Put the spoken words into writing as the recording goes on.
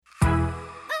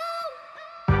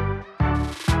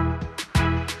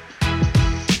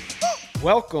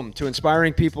Welcome to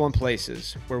Inspiring People and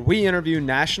Places, where we interview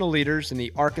national leaders in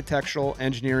the architectural,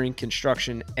 engineering,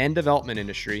 construction, and development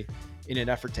industry in an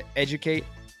effort to educate,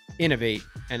 innovate,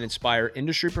 and inspire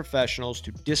industry professionals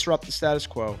to disrupt the status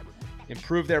quo,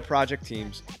 improve their project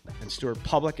teams, and steward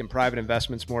public and private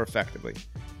investments more effectively.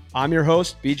 I'm your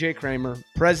host, BJ Kramer,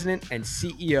 President and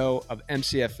CEO of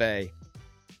MCFA.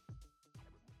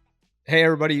 Hey,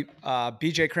 everybody.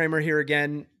 BJ Kramer here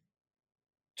again.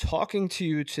 Talking to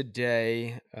you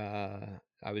today,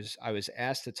 I was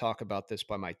asked to talk about this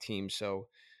by my team, so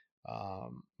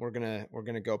we're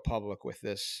gonna go public with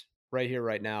this right here,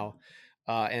 right now.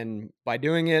 And by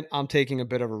doing it, I'm taking a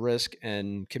bit of a risk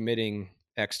and committing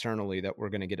externally that we're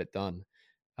going to get it done,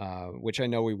 which I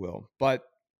know we will. But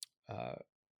uh,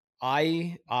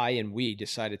 I and we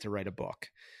decided to write a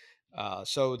book.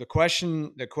 So the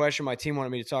question my team wanted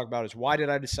me to talk about is, why did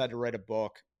I decide to write a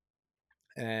book,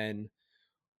 and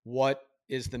what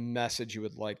is the message you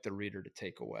would like the reader to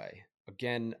take away?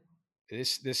 Again,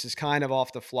 this is kind of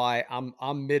off the fly.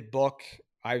 I'm mid book.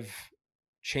 I've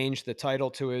changed the title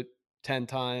to it 10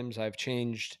 times. I've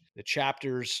changed the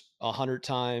chapters 100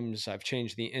 times. I've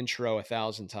changed the intro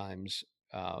 1,000 times.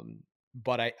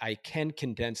 But I can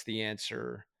condense the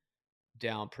answer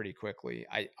down pretty quickly.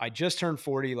 I just turned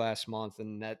 40 last month,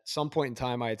 and at some point in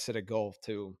time, I had set a goal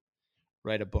to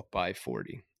write a book by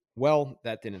 40. Well,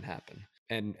 that didn't happen.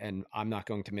 And I'm not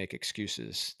going to make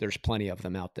excuses. There's plenty of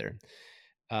them out there.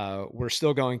 We're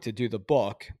still going to do the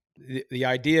book. The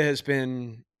idea has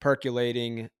been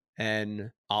percolating,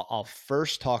 and I'll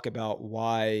first talk about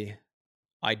why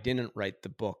I didn't write the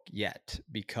book yet,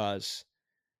 because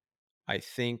I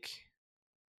think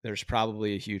there's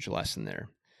probably a huge lesson there.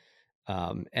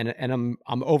 And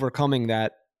I'm overcoming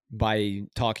that by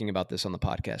talking about this on the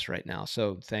podcast right now.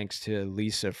 So thanks to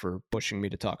Lisa for pushing me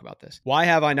to talk about this. Why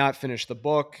have I not finished the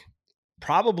book?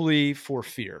 Probably for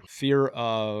fear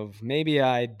of maybe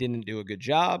I didn't do a good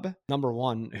job. Number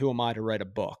one, who am I to write a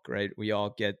book, right? We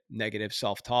all get negative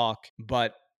self-talk,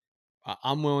 but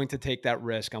I'm willing to take that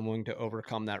risk. I'm willing to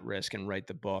overcome that risk and write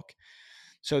the book.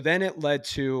 So then it led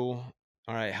to,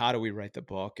 all right, how do we write the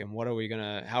book, and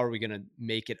how are we going to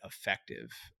make it effective?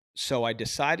 So I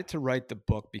decided to write the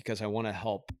book because I want to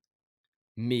help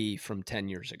me from 10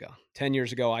 years ago. 10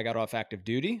 years ago, I got off active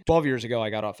duty. 12 years ago, I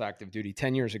got off active duty.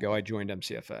 10 years ago, I joined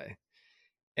MCFA.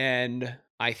 And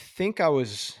I think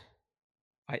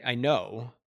I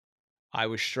know I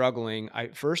was struggling. I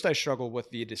struggled with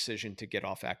the decision to get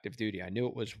off active duty. I knew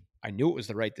it was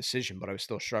the right decision, but I was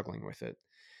still struggling with it.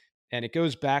 And it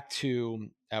goes back to,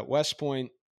 at West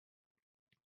Point,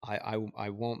 I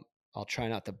won't, I'll try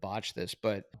not to botch this,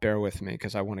 but bear with me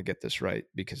because I want to get this right.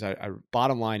 Because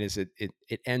bottom line is it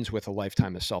ends with a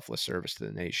lifetime of selfless service to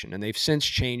the nation, and they've since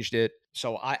changed it.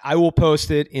 So I will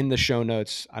post it in the show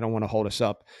notes. I don't want to hold us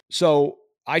up. So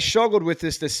I struggled with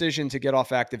this decision to get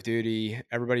off active duty.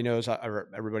 Everybody knows, or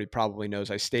everybody probably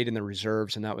knows, I stayed in the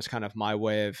reserves, and that was kind of my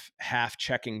way of half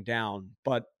checking down.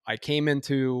 But I came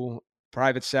into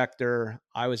private sector.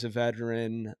 I was a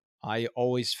veteran. I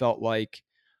always felt like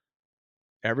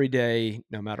every day,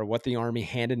 no matter what the Army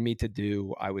handed me to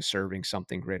do, I was serving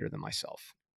something greater than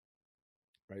myself.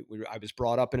 Right? I was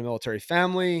brought up in a military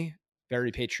family,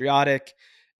 very patriotic,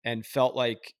 and felt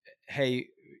like, hey,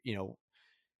 you know,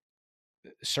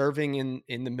 serving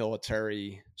in the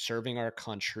military, serving our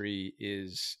country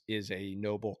is a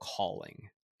noble calling,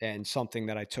 and something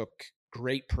that I took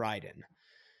great pride in.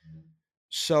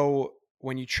 So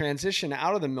when you transition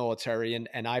out of the military,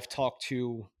 and I've talked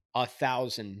to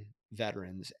 1,000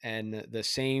 veterans, and the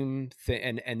same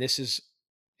thing, and this is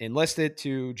enlisted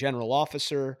to general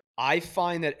officer, I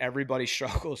find that everybody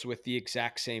struggles with the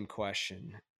exact same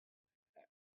question: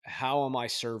 how am I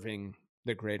serving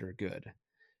the greater good?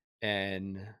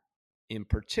 And in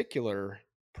particular,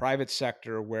 private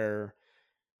sector, where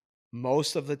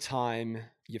most of the time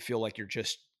you feel like you're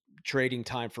just trading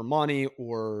time for money,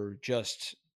 or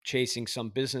just chasing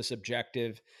some business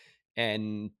objective.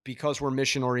 And because we're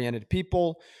mission oriented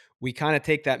people, we kind of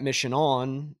take that mission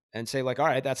on and say, like, all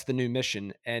right, that's the new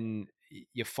mission. And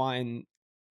you find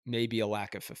maybe a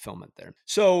lack of fulfillment there.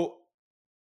 So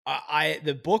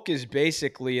the book is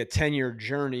basically a 10-year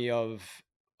journey of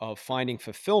finding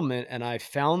fulfillment. And I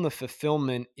found the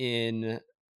fulfillment in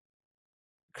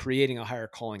creating a higher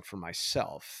calling for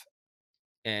myself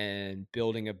and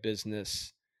building a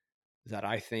business that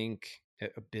I think,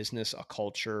 a business, a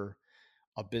culture,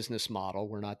 a business model.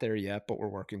 We're not there yet, but we're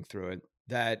working through it.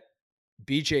 That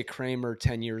BJ Kramer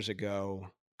 10 years ago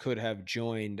could have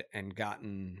joined and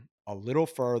gotten a little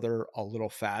further, a little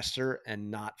faster,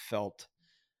 and not felt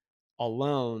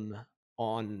alone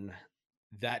on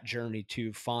that journey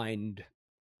to find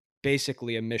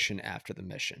basically a mission after the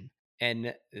mission.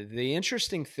 And the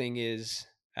interesting thing is,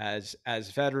 as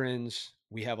veterans,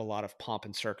 we have a lot of pomp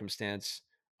and circumstance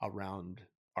around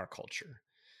our culture.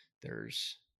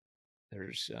 There's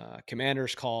there's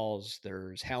commanders calls,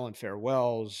 there's hail and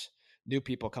farewells, new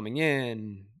people coming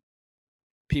in,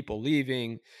 people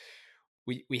leaving.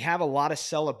 We have a lot of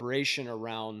celebration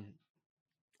around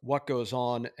what goes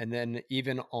on, and then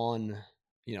even on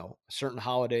certain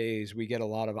holidays we get a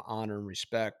lot of honor and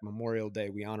respect. Memorial Day,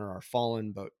 we honor our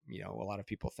fallen, but a lot of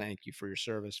people thank you for your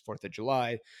service. 4th of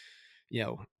July, you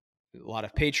know a lot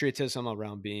of patriotism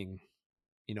around being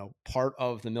part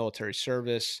of the military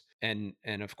service, and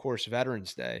of course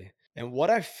Veterans Day. And what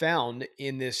I've found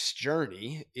in this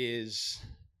journey is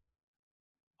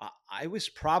I was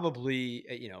probably,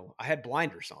 I had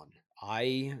blinders on.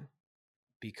 I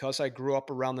Because I grew up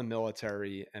around the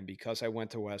military, and because I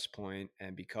went to West Point,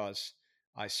 and because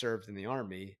I served in the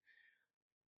Army,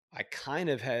 I kind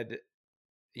of had,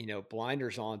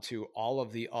 blinders on to all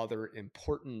of the other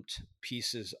important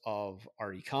pieces of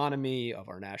our economy, of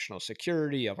our national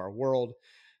security, of our world.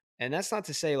 And that's not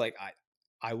to say like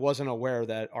I wasn't aware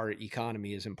that our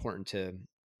economy is important to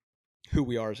who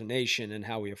we are as a nation and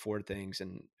how we afford things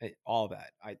and all that.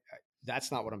 That's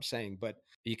not what I'm saying, but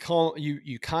you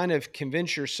kind of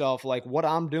convince yourself like what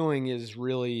I'm doing is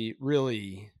really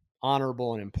really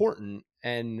honorable and important,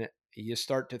 and you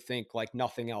start to think like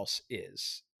nothing else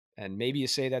is. And maybe you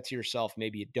say that to yourself,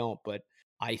 maybe you don't, but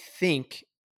I think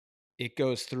it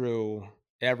goes through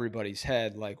everybody's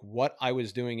head like what I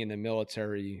was doing in the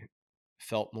military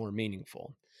felt more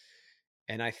meaningful.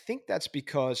 And I think that's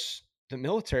because the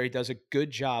military does a good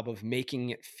job of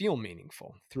making it feel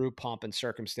meaningful through pomp and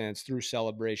circumstance, through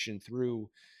celebration,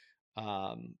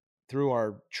 um, through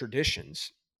our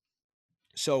traditions.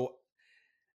 So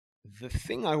the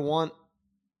thing I want,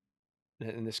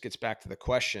 and this gets back to the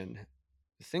question,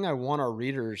 the thing I want our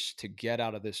readers to get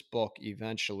out of this book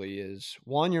eventually is,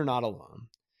 one, you're not alone.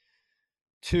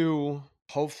 Two,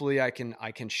 hopefully I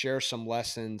can share some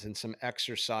lessons and some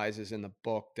exercises in the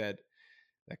book that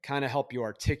kind of help you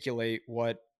articulate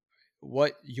what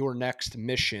your next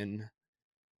mission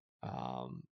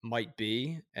might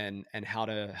be, and how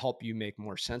to help you make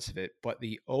more sense of it. But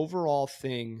the overall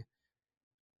thing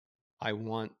I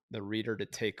want the reader to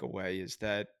take away is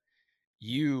that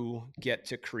you get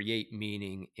to create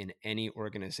meaning in any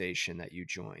organization that you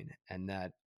join, and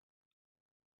that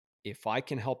if I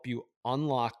can help you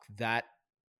unlock that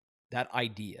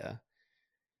idea,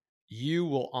 you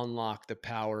will unlock the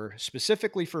power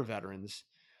specifically for veterans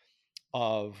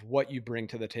of what you bring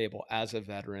to the table as a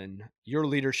veteran, your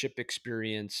leadership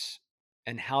experience,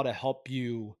 and how to help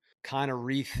you kind of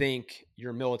rethink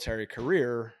your military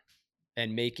career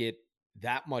and make it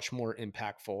that much more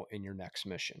impactful in your next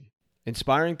mission.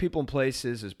 Inspiring People and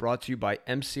Places is brought to you by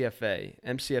MCFA.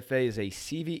 MCFA is a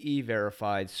CVE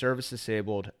verified, service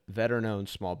disabled, veteran owned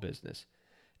small business.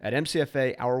 At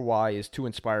MCFA, our why is to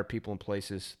inspire people and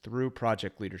places through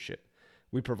project leadership.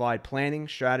 We provide planning,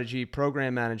 strategy,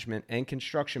 program management, and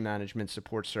construction management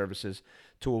support services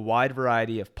to a wide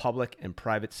variety of public and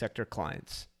private sector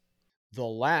clients. The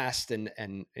last and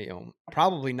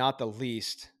probably not the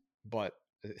least, but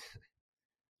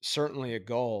certainly a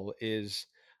goal is,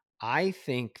 I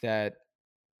think that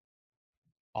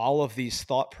all of these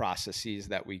thought processes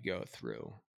that we go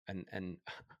through, and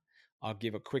I'll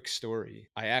give a quick story.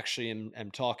 I actually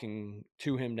am talking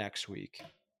to him next week,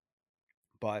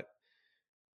 but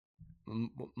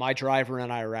my driver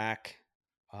in Iraq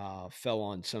fell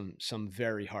on some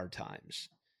very hard times,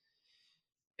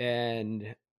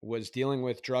 and was dealing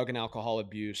with drug and alcohol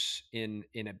abuse in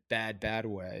a bad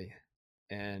way,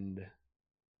 and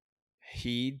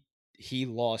he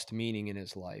lost meaning in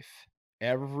his life.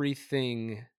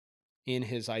 Everything in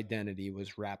his identity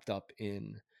was wrapped up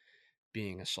in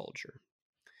being a soldier.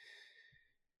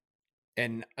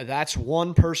 And that's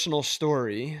one personal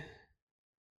story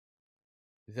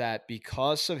that,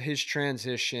 because of his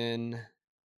transition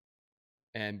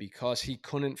and because he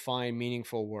couldn't find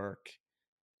meaningful work,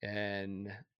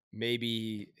 and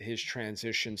maybe his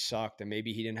transition sucked, and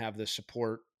maybe he didn't have the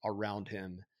support around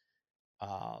him,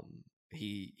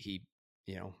 he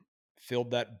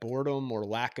filled that boredom or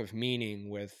lack of meaning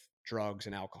with drugs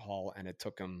and alcohol, and it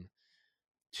took him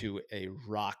to a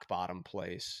rock bottom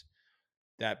place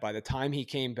that by the time he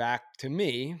came back to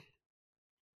me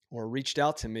or reached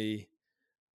out to me,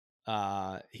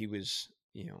 he was,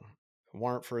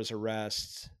 warrant for his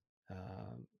arrest,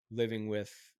 uh, living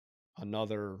with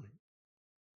another,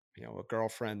 a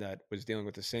girlfriend that was dealing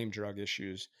with the same drug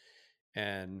issues,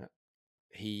 and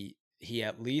he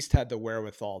at least had the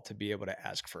wherewithal to be able to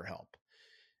ask for help.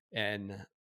 And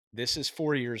this is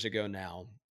 4 years ago now.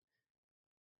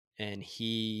 And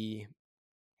he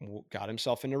got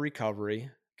himself into recovery,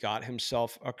 got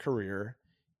himself a career.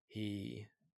 He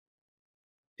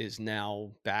is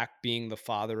now back being the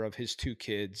father of his two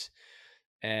kids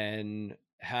and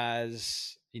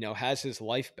has his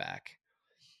life back.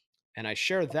 And I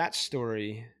share that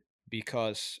story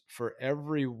because for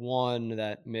everyone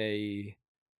that may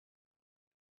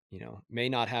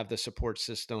not have the support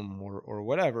system or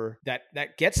whatever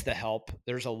that gets the help,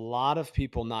 there's a lot of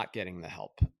people not getting the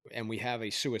help, and we have a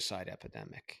suicide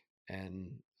epidemic.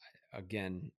 And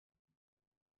again,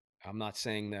 I'm not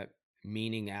saying that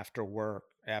meaning after work,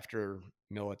 after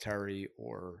military,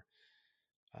 or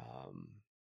um,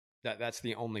 that's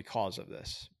the only cause of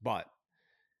this, but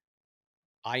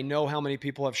I know how many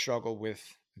people have struggled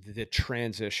with the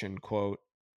transition, quote,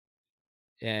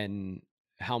 and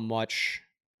how much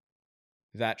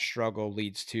that struggle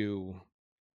leads to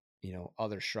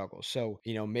other struggles. So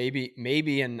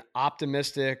maybe an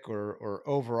optimistic or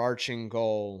overarching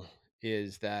goal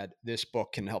is that this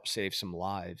book can help save some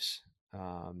lives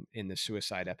in the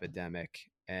suicide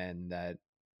epidemic, and that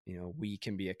we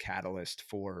can be a catalyst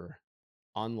for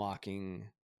unlocking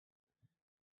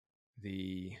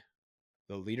the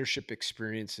leadership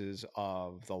experiences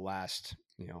of the last,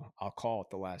 I'll call it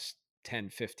the last 10,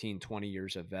 15, 20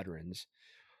 years of veterans,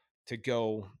 to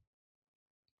go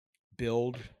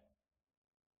build,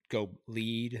 go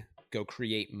lead, go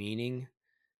create meaning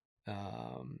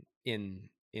in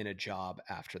a job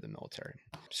after the military.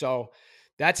 So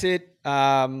that's it.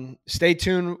 Stay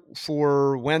tuned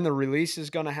for when the release is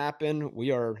going to happen.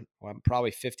 I'm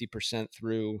probably 50%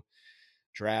 through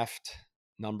draft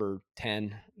number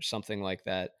 10 or something like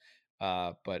that.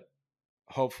 But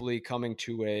hopefully coming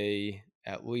to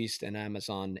at least an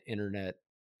Amazon internet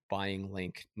buying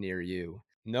link near you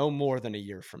no more than a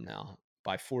year from now.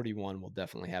 By 41, we'll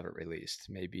definitely have it released.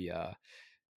 Maybe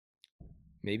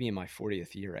in my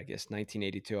 40th year. I guess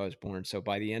 1982 I was born, so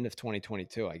by the end of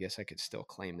 2022 I guess I could still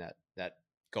claim that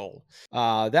goal.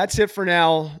 That's it for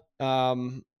now.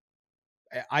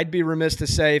 I'd be remiss to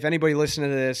say, if anybody listening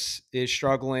to this is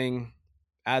struggling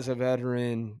as a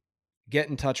veteran, get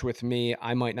in touch with me.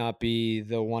 I might not be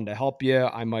the one to help you.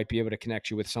 I might be able to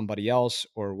connect you with somebody else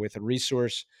or with a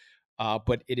resource.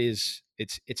 But it's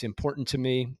important to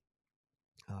me,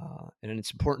 and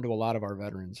it's important to a lot of our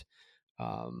veterans,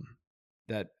 um,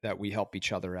 that we help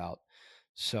each other out.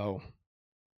 So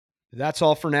that's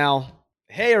all for now.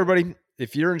 Hey, everybody.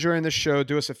 If you're enjoying this show,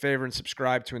 do us a favor and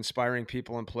subscribe to Inspiring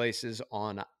People and Places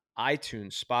on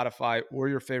iTunes, Spotify, or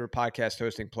your favorite podcast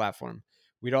hosting platform.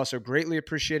 We'd also greatly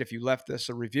appreciate if you left us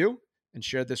a review and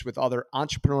shared this with other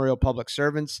entrepreneurial public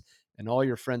servants and all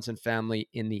your friends and family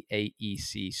in the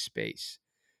AEC space.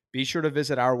 Be sure to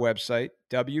visit our website,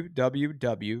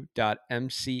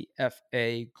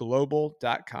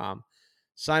 www.mcfaglobal.com.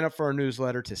 Sign up for our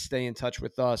newsletter to stay in touch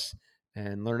with us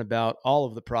and learn about all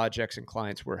of the projects and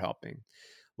clients we're helping.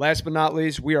 Last but not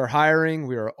least, we are hiring.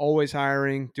 We are always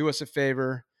hiring. Do us a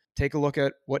favor. Take a look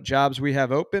at what jobs we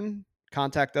have open.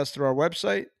 Contact us through our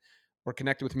website or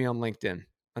connect with me on LinkedIn.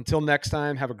 Until next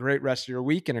time, have a great rest of your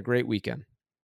week and a great weekend.